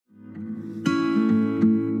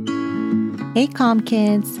Hey, Calm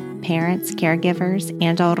Kids, parents, caregivers,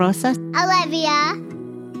 and Rosa Olivia.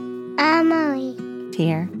 Emily.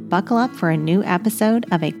 here. Buckle up for a new episode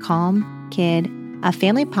of A Calm Kid, a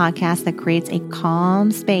family podcast that creates a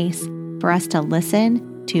calm space for us to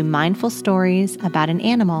listen to mindful stories about an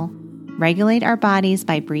animal, regulate our bodies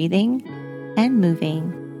by breathing and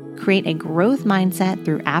moving, create a growth mindset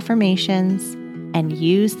through affirmations, and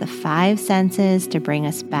use the 5 senses to bring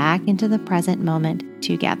us back into the present moment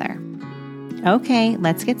together. Okay,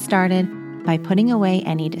 let's get started by putting away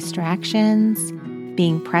any distractions,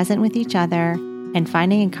 being present with each other, and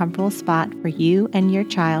finding a comfortable spot for you and your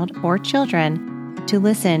child or children to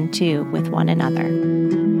listen to with one another.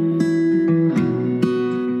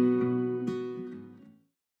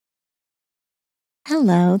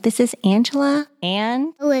 Hello, this is Angela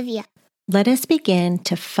and Olivia. let us begin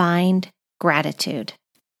to find gratitude.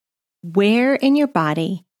 Where in your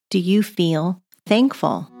body do you feel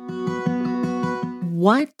thankful?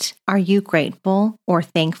 What are you grateful or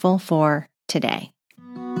thankful for today?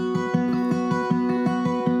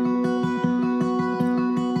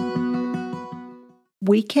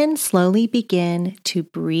 We can slowly begin to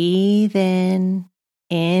breathe in,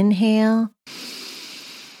 inhale,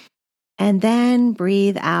 and then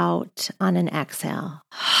breathe out on an exhale.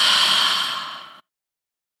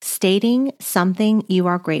 Stating something you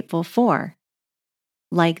are grateful for,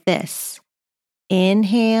 like this.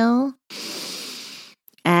 Inhale,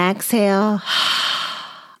 exhale.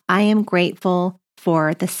 I am grateful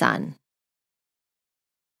for the sun.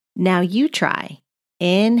 Now you try.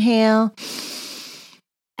 Inhale,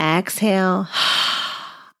 exhale.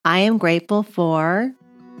 I am grateful for.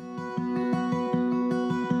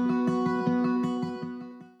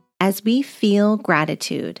 As we feel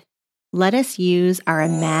gratitude, let us use our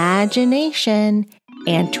imagination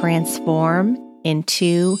and transform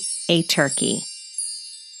into a turkey.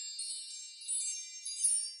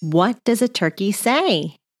 What does a turkey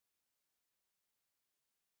say?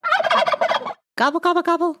 Gobble, gobble,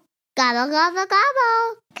 gobble. Gobble, gobble,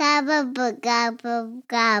 gobble. Gobble, gobble,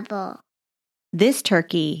 gobble. This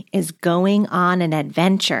turkey is going on an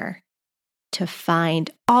adventure to find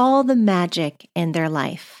all the magic in their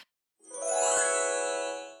life.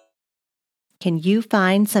 Can you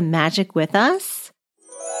find some magic with us?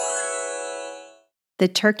 The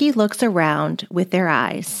turkey looks around with their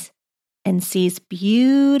eyes and sees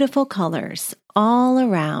beautiful colors all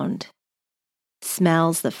around,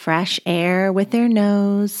 smells the fresh air with their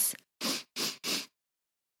nose,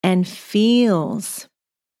 and feels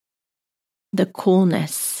the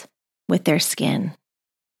coolness with their skin.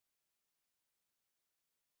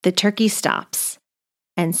 The turkey stops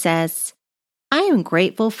and says, I am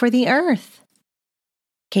grateful for the earth.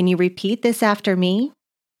 Can you repeat this after me?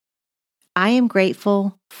 I am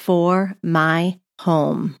grateful for my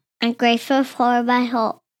home. I'm grateful for my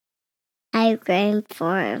home. I'm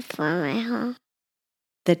grateful for my home.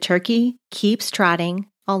 The turkey keeps trotting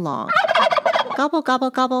along. Gobble,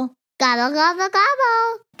 gobble, gobble. Gobble, gobble,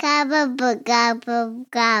 gobble. Gobble, gobble,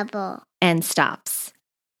 gobble. And stops.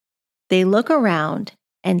 They look around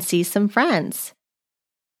and see some friends.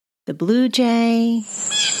 The blue jay,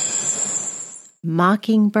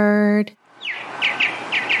 mockingbird,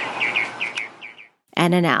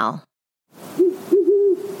 and an owl.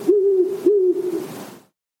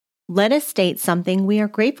 Let us state something we are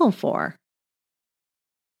grateful for.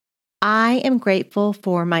 I am grateful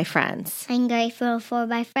for my friends. I'm grateful for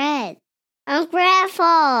my friends. I'm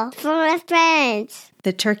grateful for my friends.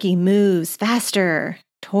 The turkey moves faster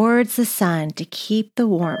towards the sun to keep the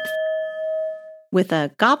warmth. With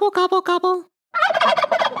a gobble, gobble, gobble.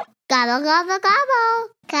 Gobble, gobble, gobble.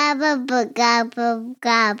 Gobble, gobble,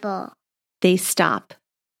 gobble. They stop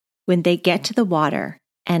when they get to the water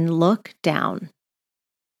and look down.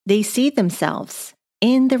 They see themselves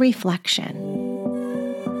in the reflection.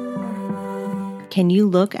 Can you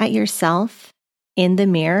look at yourself in the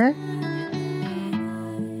mirror?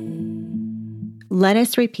 Let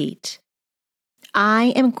us repeat.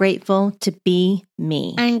 I am grateful to be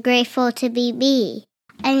me. I'm grateful to be me.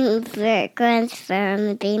 I'm grateful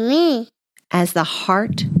to be me. As the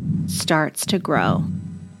heart starts to grow,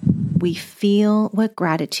 we feel what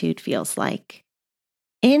gratitude feels like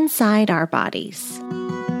inside our bodies.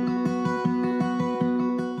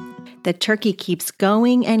 The turkey keeps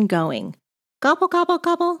going and going. Gobble, gobble,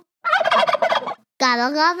 gobble.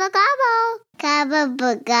 Gobble, gobble, gobble.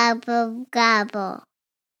 Gobble, gobble, gobble.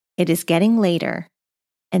 It is getting later,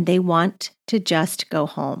 and they want to just go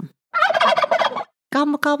home.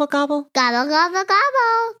 Gobble, gobble, gobble. Gobble, gobble,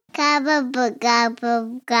 gobble. Gobble,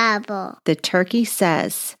 gobble, gobble. The turkey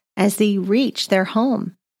says as they reach their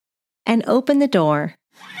home and open the door.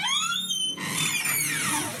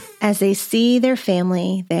 As they see their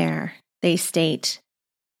family there, they state,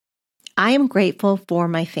 I am grateful for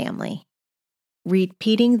my family.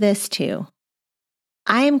 Repeating this too.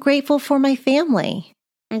 I am grateful for my family.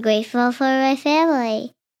 I'm grateful for my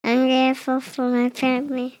family. I'm grateful for my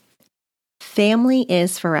family. Family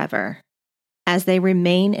is forever, as they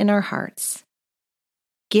remain in our hearts.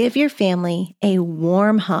 Give your family a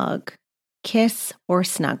warm hug, kiss, or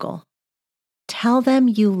snuggle. Tell them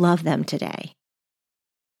you love them today.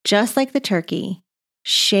 Just like the turkey,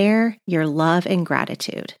 share your love and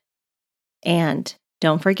gratitude. And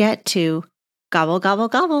don't forget to gobble, gobble,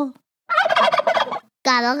 gobble.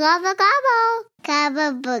 Gobble, gobble, gobble.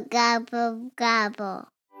 Gobble, gobble, gobble.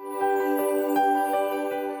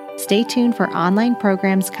 Stay tuned for online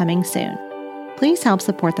programs coming soon. Please help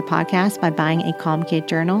support the podcast by buying a Calm Kid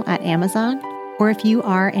journal at Amazon, or if you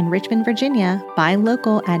are in Richmond, Virginia, buy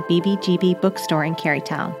local at BBGB Bookstore in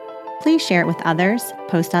Carytown. Please share it with others,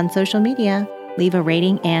 post on social media, leave a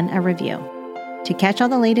rating and a review. To catch all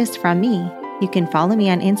the latest from me, you can follow me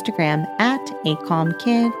on Instagram at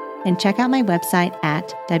acalmkid and check out my website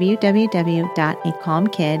at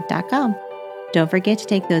www.acalmkid.com. Don't forget to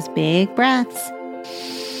take those big breaths.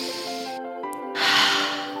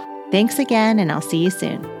 Thanks again, and I'll see you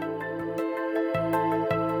soon.